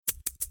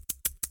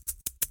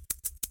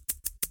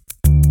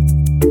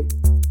This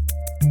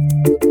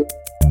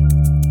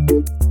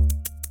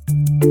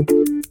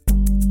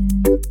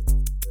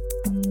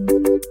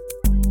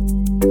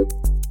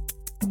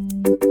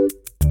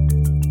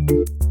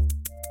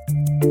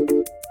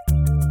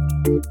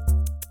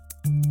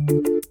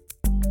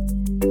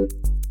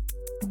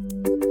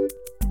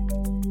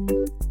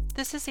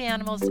is the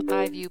Animal's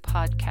Eye View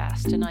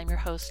podcast, and I'm your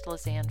host,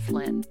 Lizanne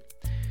Flynn.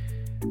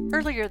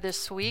 Earlier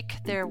this week,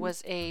 there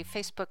was a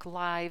Facebook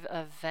Live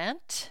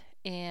event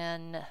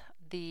in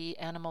the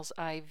Animal's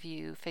Eye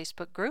View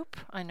Facebook group.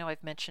 I know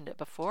I've mentioned it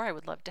before. I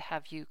would love to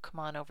have you come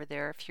on over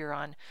there if you're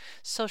on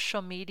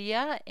social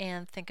media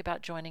and think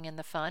about joining in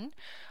the fun.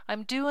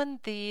 I'm doing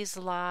these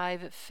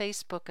live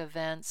Facebook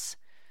events.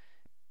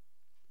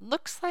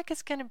 Looks like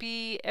it's going to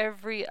be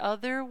every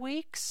other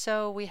week.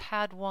 So we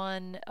had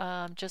one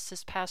just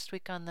this past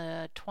week on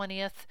the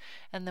 20th,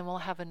 and then we'll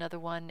have another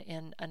one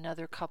in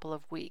another couple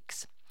of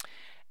weeks.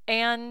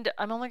 And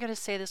I'm only going to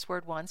say this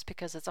word once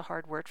because it's a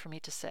hard word for me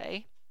to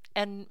say.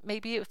 And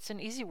maybe it's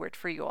an easy word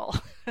for you all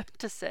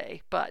to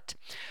say, but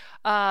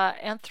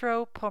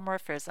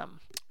anthropomorphism,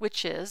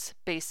 which is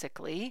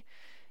basically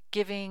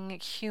giving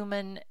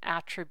human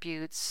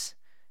attributes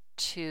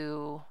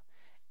to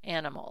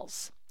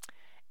animals.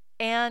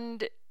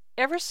 And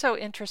ever so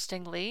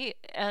interestingly,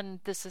 and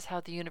this is how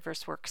the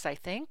universe works, I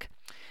think,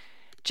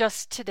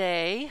 just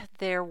today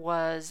there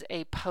was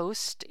a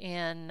post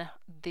in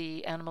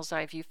the Animal's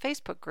Eye View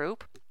Facebook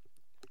group,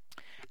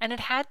 and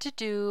it had to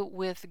do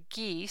with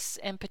geese,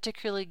 and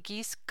particularly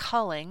geese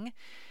culling,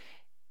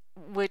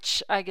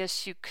 which I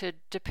guess you could,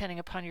 depending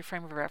upon your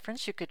frame of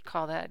reference, you could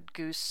call that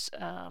goose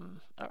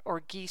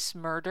or geese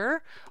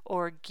murder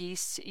or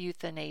geese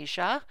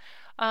euthanasia.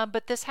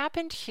 But this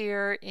happened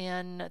here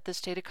in the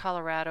state of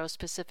Colorado,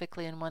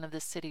 specifically in one of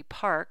the city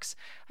parks.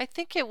 I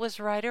think it was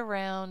right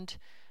around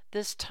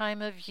this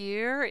time of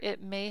year.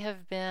 It may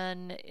have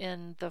been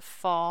in the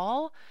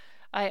fall.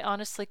 I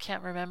honestly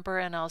can't remember,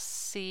 and I'll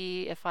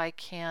see if I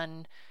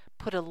can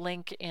put a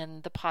link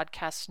in the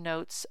podcast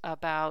notes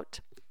about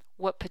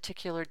what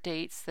particular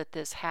dates that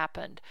this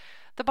happened.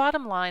 The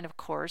bottom line, of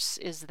course,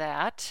 is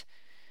that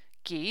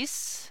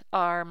geese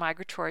are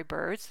migratory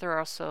birds. They're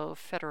also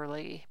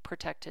federally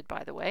protected,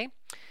 by the way.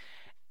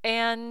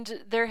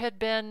 And there had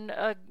been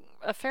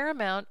a fair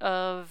amount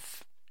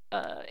of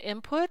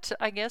input,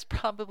 I guess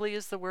probably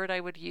is the word I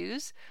would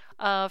use,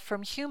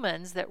 from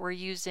humans that were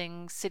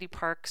using city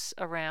parks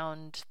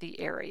around the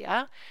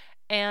area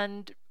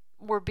and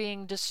were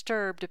being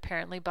disturbed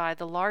apparently by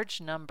the large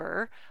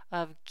number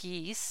of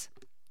geese,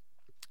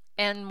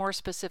 and more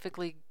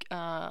specifically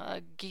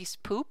goose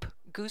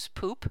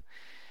poop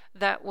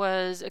that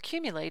was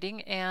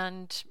accumulating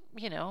and,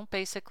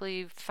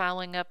 basically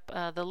fouling up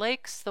the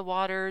lakes, the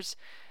waters.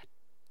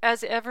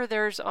 As ever,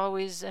 there's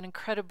always an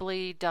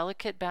incredibly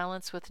delicate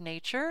balance with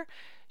nature.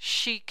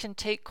 She can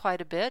take quite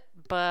a bit,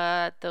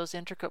 but those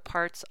intricate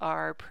parts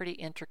are pretty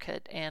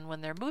intricate. And when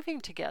they're moving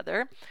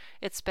together,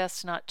 it's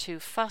best not to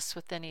fuss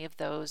with any of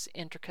those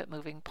intricate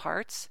moving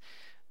parts,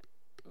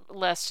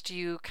 lest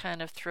you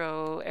kind of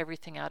throw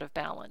everything out of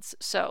balance.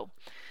 So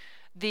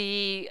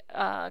the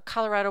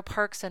Colorado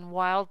Parks and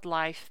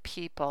Wildlife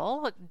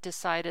people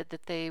decided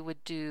that they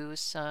would do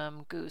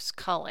some goose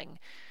culling.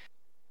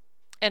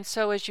 And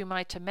so, as you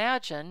might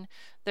imagine,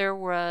 there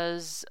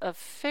was a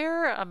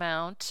fair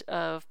amount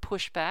of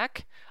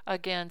pushback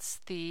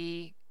against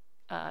the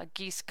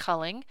geese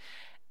culling.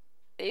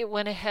 It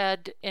went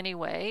ahead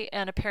anyway,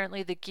 and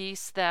apparently the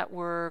geese that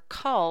were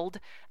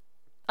culled,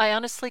 I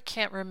honestly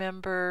can't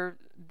remember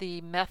the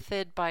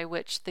method by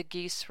which the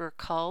geese were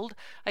culled.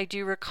 I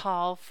do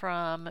recall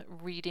from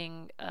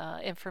reading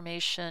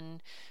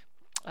information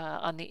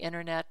on the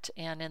internet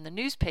and in the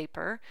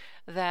newspaper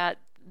that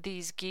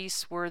these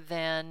geese were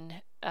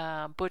then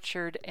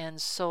butchered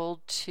and sold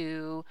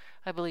to,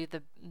 I believe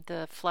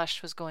the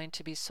flesh was going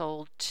to be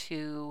sold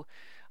to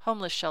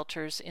homeless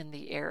shelters in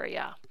the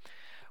area.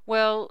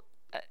 Well,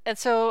 and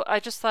so I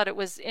just thought it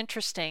was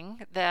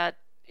interesting that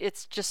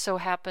it's just so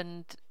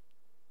happened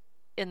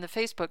in the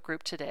Facebook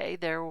group today,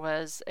 there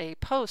was a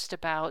post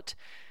about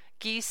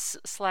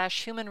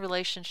geese/human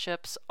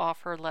relationships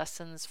offer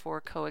lessons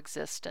for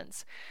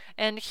coexistence.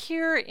 And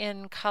here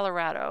in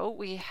Colorado,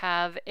 we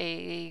have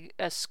a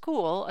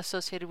school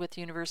associated with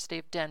the University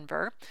of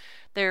Denver,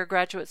 their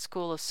Graduate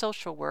School of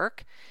Social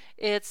Work.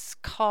 It's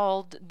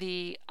called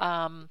the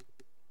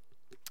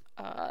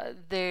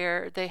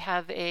they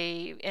have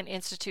an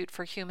Institute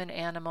for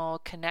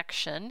Human-Animal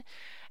Connection.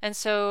 And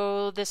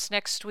so this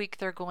next week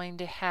they're going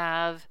to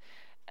have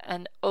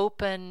an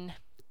open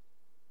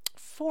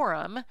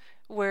forum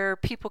where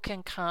people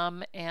can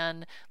come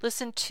and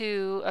listen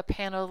to a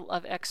panel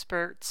of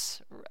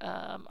experts,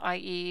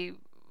 i.e.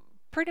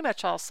 pretty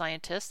much all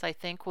scientists, I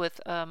think, with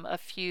a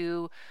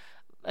few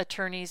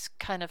attorneys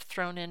kind of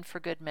thrown in for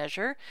good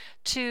measure,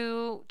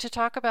 to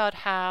talk about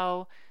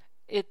how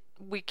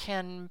we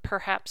can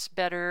perhaps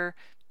better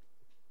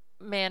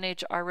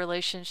manage our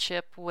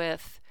relationship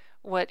with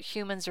what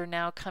humans are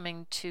now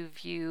coming to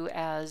view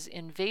as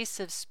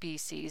invasive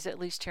species, at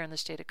least here in the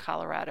state of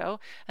Colorado,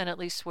 and at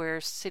least where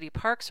city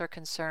parks are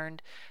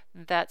concerned,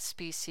 that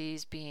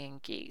species being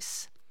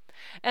geese.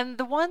 And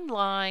the one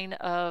line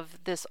of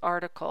this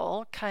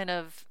article kind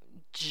of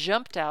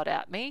jumped out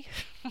at me,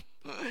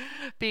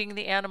 being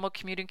the animal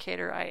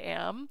communicator I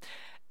am.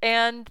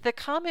 And the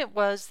comment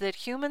was that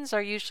humans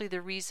are usually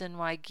the reason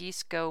why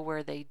geese go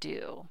where they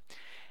do.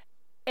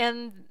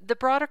 And the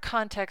broader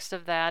context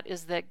of that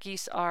is that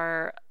geese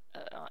are,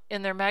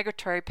 in their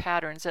migratory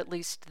patterns, at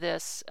least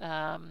this,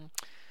 I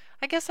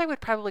guess I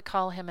would probably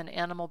call him an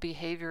animal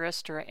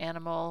behaviorist or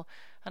animal,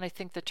 and I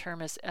think the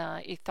term is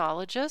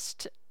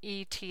ethologist,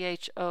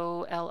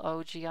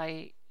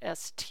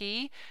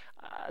 ethologist,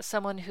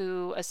 someone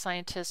who, a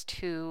scientist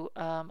who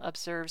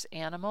observes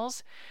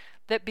animals,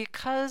 that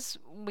because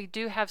we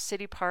do have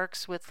city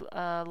parks with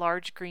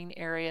large green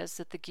areas,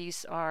 that the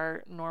geese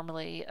are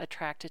normally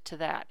attracted to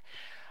that.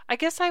 I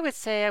guess I would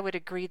say I would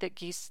agree that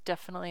geese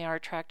definitely are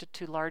attracted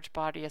to large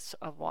bodies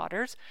of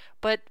waters,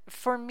 but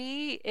for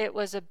me it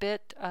was a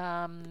bit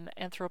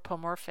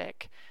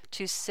anthropomorphic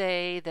to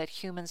say that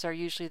humans are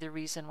usually the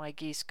reason why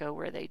geese go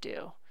where they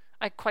do.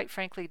 I quite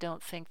frankly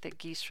don't think that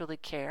geese really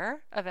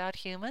care about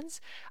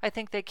humans. I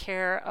think they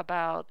care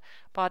about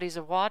bodies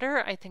of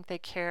water. I think they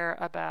care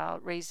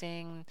about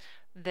raising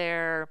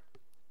their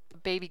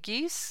baby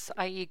geese,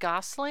 i.e.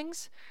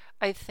 goslings.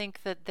 I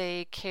think that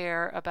they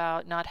care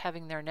about not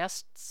having their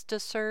nests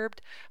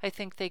disturbed. I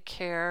think they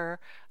care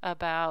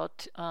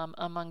about,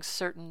 among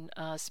certain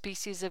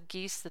species of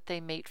geese, that they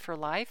mate for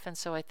life, and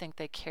so I think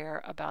they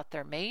care about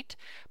their mate.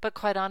 But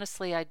quite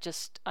honestly, I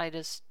just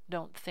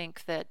don't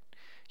think that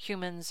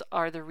humans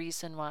are the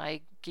reason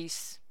why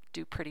geese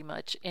do pretty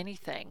much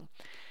anything.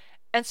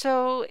 And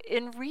so,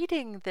 in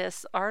reading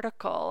this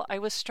article, I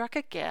was struck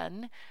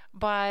again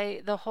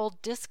by the whole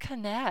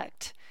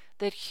disconnect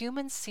that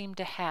humans seem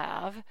to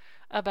have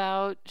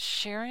about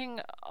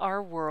sharing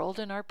our world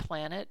and our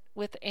planet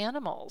with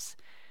animals,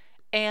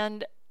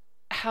 and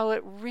how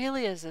it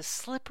really is a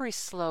slippery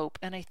slope,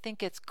 and I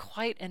think it's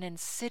quite an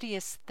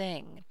insidious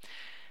thing,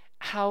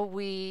 how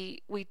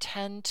we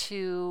tend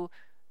to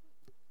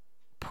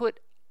put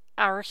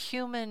our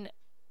human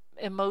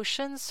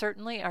emotions,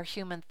 certainly our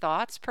human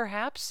thoughts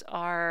perhaps,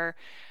 are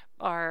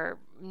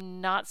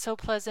not so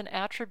pleasant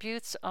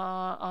attributes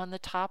on the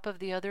top of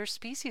the other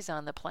species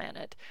on the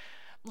planet.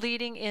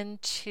 Leading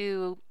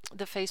into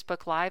the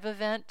Facebook Live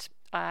event,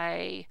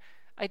 I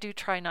do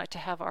try not to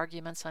have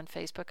arguments on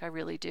Facebook, I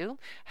really do.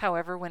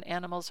 However, when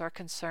animals are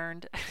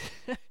concerned,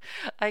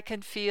 I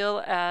can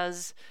feel,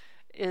 as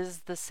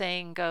is the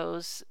saying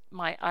goes,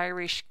 my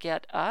Irish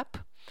get up.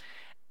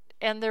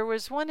 And there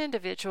was one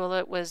individual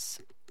that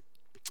was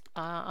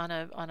on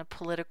a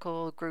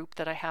political group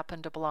that I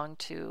happen to belong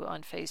to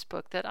on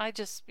Facebook, that I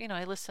just,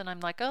 I listen, I'm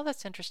like, oh,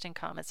 that's interesting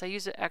comments. I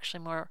use it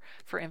actually more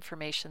for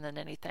information than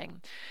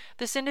anything.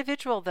 This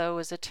individual, though,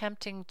 is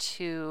attempting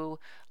to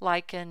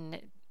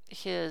liken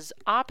his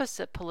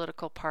opposite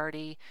political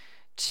party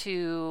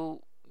to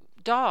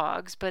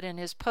dogs, but in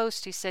his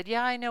post he said,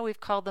 yeah, I know we've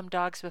called them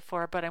dogs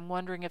before, but I'm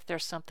wondering if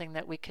there's something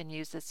that we can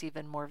use that's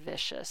even more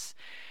vicious.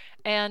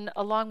 And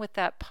along with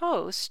that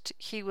post,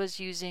 he was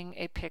using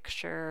a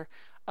picture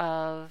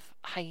of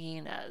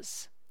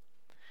hyenas.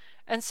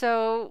 And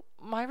so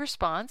my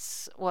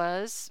response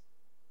was,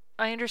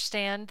 I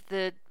understand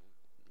that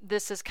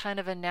this is kind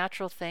of a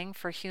natural thing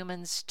for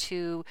humans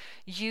to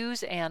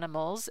use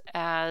animals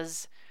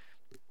as,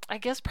 I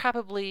guess,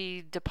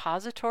 probably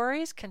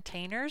depositories,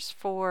 containers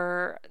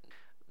for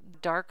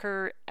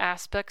darker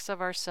aspects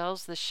of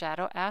ourselves, the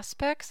shadow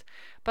aspects.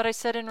 But I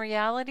said, in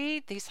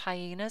reality, these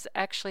hyenas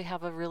actually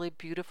have a really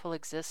beautiful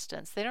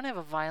existence. They don't have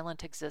a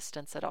violent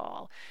existence at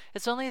all.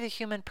 It's only the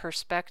human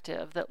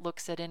perspective that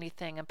looks at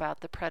anything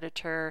about the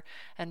predator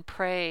and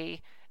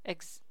prey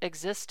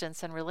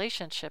existence and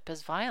relationship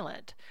as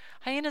violent.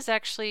 Hyenas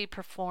actually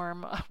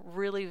perform a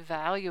really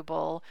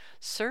valuable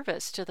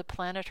service to the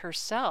planet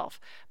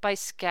herself by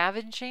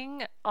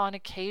scavenging on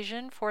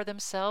occasion for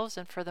themselves,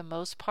 and for the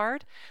most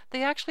part,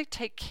 they actually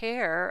take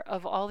care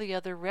of all the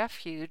other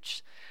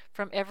refuge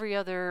from every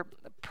other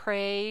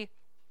prey,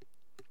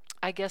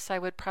 I guess I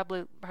would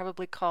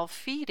probably call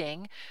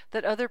feeding,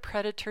 that other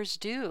predators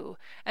do.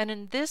 And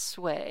in this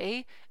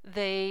way,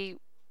 they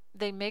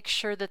make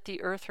sure that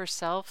the earth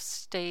herself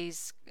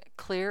stays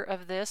clear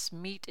of this.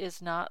 Meat is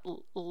not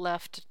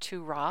left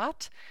to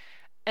rot.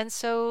 And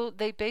so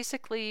they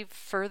basically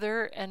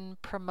further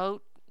and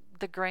promote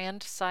the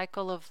grand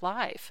cycle of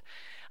life.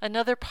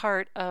 Another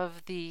part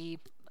of the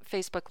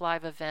Facebook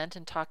Live event,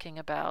 and talking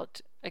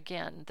about,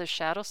 again, the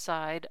shadow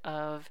side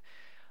of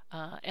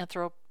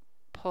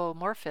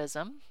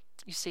anthropomorphism,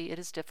 you see, it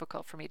is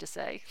difficult for me to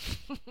say,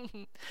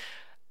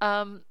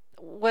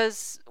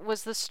 was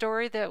the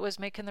story that was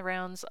making the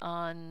rounds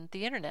on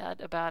the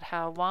internet about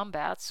how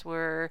wombats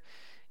were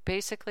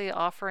basically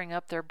offering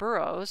up their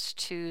burrows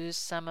to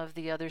some of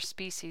the other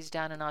species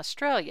down in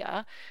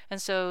Australia.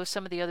 And so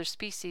some of the other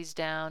species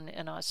down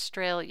in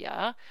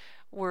Australia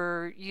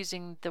were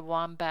using the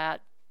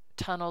wombat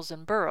tunnels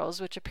and burrows,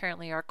 which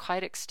apparently are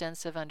quite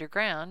extensive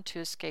underground, to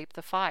escape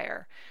the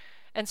fire.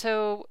 And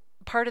so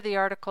part of the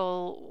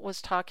article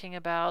was talking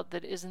about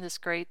that, isn't this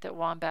great that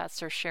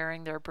wombats are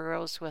sharing their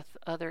burrows with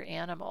other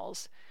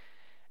animals?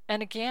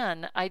 And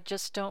again, I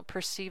just don't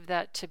perceive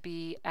that to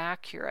be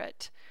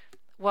accurate.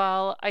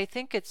 While I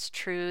think it's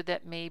true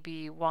that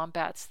maybe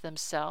wombats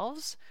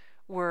themselves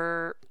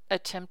were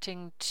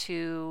attempting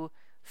to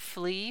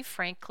flee,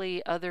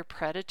 frankly, other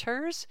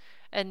predators,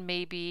 and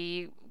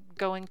maybe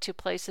going to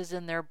places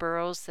in their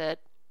burrows that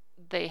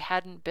they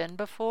hadn't been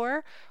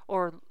before,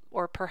 or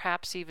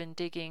perhaps even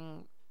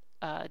digging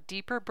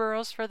deeper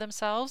burrows for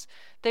themselves,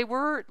 they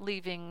were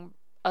leaving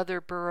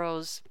other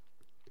burrows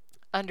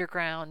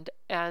underground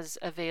as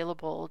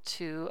available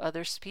to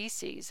other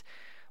species.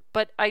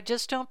 But I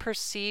just don't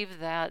perceive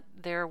that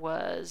there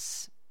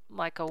was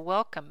like a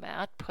welcome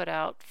mat put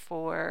out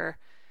for,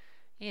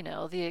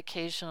 the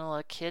occasional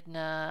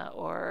echidna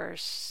or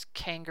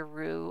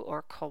kangaroo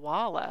or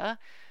koala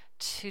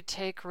to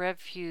take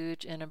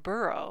refuge in a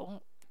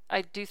burrow.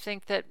 I do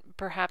think that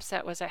perhaps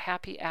that was a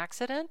happy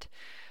accident,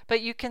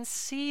 but you can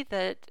see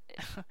that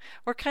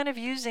we're kind of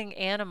using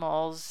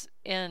animals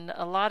in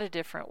a lot of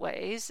different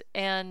ways,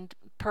 and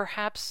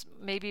perhaps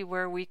maybe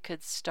where we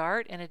could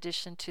start, in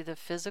addition to the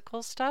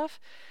physical stuff,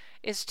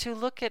 is to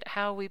look at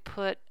how we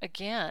put,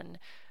 again,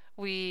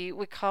 we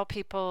call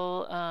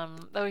people,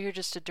 oh, you're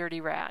just a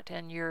dirty rat,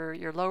 and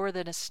you're lower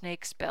than a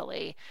snake's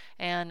belly,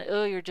 and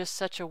oh, you're just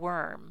such a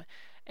worm,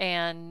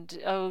 and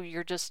oh,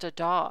 you're just a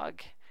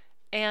dog.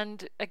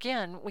 And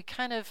again, we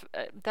kind of,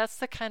 that's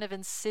the kind of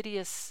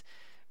insidious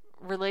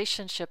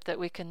relationship that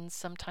we can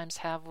sometimes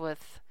have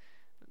with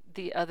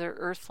the other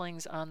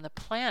earthlings on the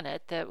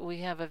planet, that we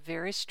have a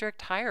very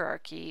strict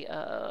hierarchy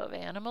of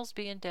animals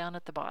being down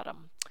at the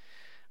bottom,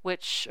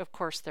 which of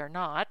course they're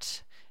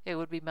not. It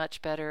would be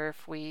much better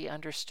if we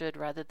understood,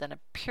 rather than a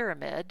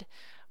pyramid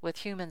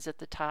with humans at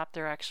the top,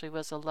 there actually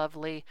was a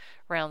lovely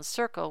round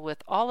circle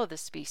with all of the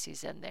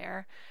species in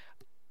there.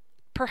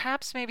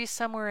 Perhaps maybe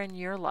somewhere in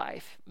your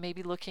life,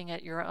 maybe looking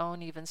at your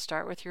own, even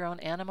start with your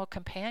own animal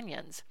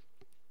companions.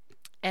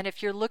 And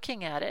if you're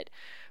looking at it,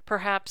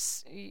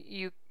 perhaps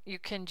you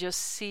can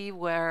just see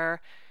where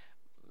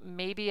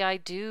maybe I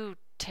do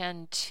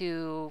tend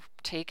to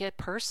take it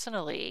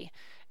personally.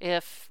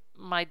 If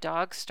my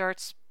dog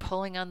starts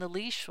pulling on the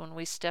leash when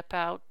we step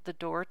out the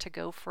door to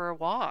go for a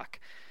walk,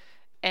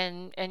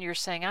 and you're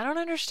saying, I don't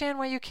understand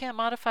why you can't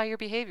modify your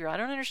behavior. I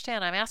don't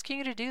understand. I'm asking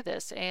you to do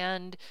this,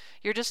 and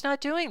you're just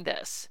not doing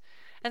this.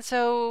 And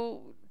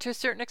so, to a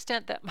certain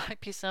extent, that might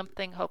be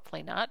something,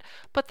 hopefully not,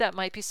 but that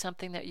might be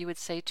something that you would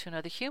say to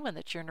another human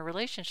that you're in a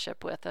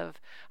relationship with, of,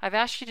 I've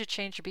asked you to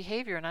change your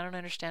behavior, and I don't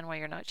understand why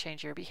you're not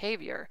changing your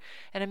behavior.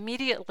 And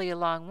immediately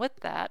along with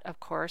that, of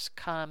course,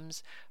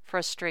 comes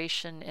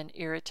frustration and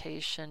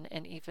irritation,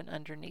 and even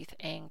underneath,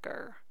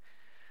 anger.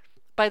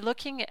 By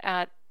looking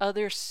at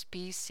other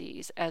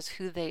species as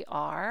who they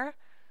are,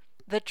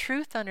 the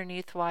truth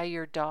underneath why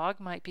your dog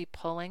might be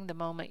pulling the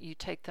moment you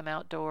take them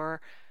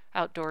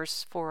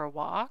outdoors for a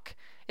walk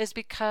is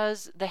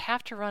because they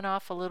have to run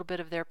off a little bit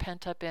of their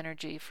pent-up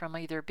energy from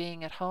either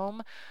being at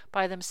home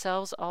by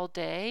themselves all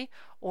day,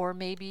 or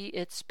maybe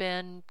it's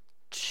been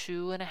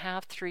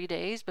 2.5, 3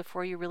 days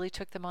before you really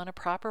took them on a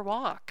proper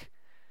walk.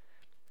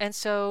 And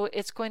so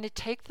it's going to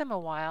take them a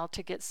while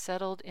to get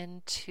settled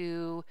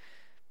into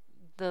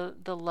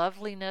the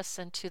loveliness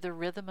and to the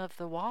rhythm of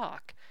the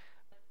walk.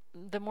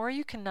 The more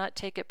you can not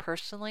take it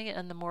personally,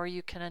 and the more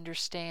you can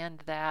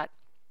understand that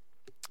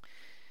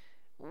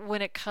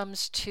when it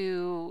comes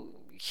to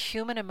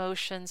human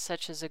emotions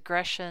such as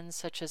aggression,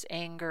 such as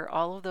anger,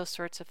 all of those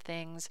sorts of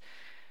things,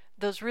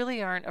 those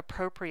really aren't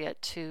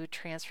appropriate to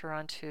transfer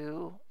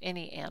onto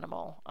any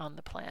animal on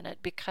the planet,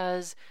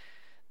 because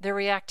their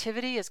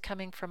reactivity is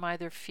coming from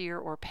either fear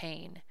or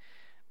pain.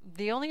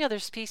 The only other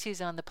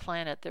species on the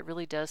planet that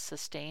really does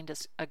sustained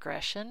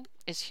aggression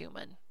is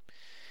human.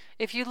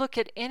 If you look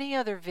at any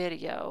other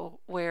video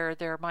where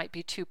there might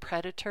be two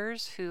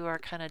predators who are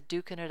kind of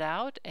duking it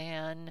out,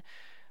 and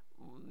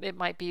it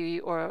might be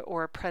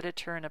or a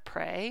predator and a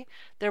prey,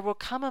 there will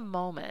come a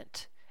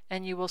moment,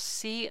 and you will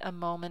see a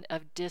moment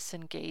of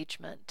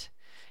disengagement.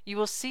 You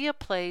will see a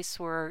place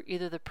where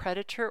either the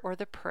predator or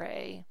the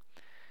prey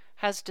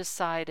has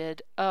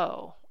decided,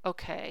 oh,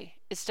 okay,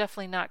 it's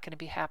definitely not going to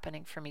be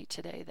happening for me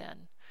today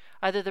then.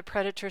 Either the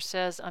predator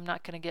says, I'm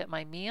not going to get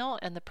my meal,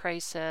 and the prey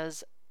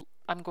says,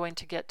 I'm going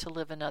to get to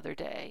live another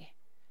day.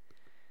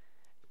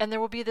 And there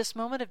will be this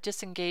moment of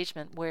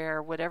disengagement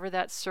where whatever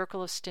that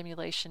circle of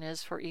stimulation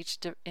is for each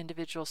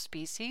individual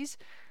species,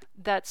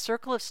 that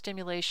circle of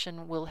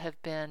stimulation will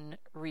have been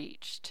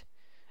reached.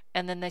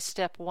 And then they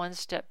step one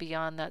step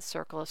beyond that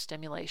circle of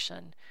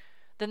stimulation.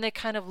 Then they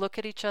kind of look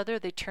at each other,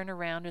 they turn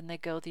around, and they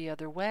go the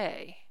other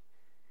way.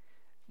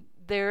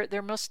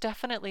 There most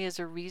definitely is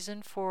a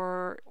reason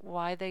for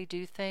why they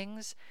do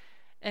things.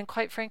 And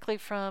quite frankly,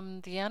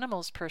 from the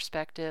animal's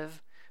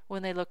perspective,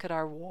 when they look at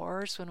our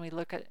wars, when they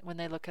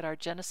look at our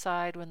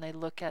genocide, when they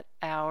look at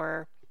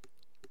our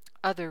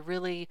other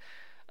really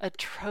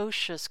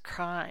atrocious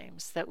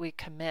crimes that we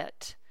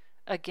commit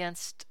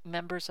against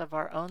members of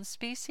our own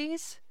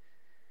species,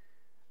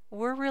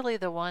 we're really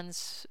the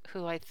ones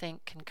who I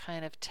think can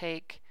kind of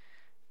take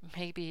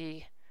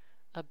maybe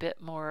a bit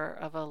more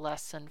of a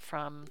lesson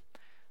from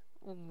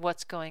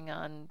what's going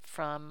on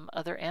from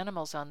other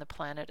animals on the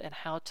planet and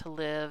how to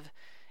live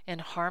in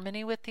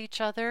harmony with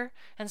each other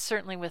and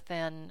certainly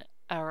within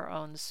our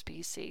own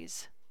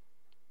species.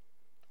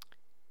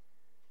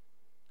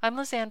 I'm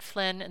Lizanne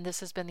Flynn, and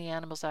this has been the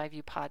Animal's Eye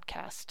View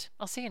podcast.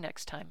 I'll see you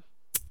next time.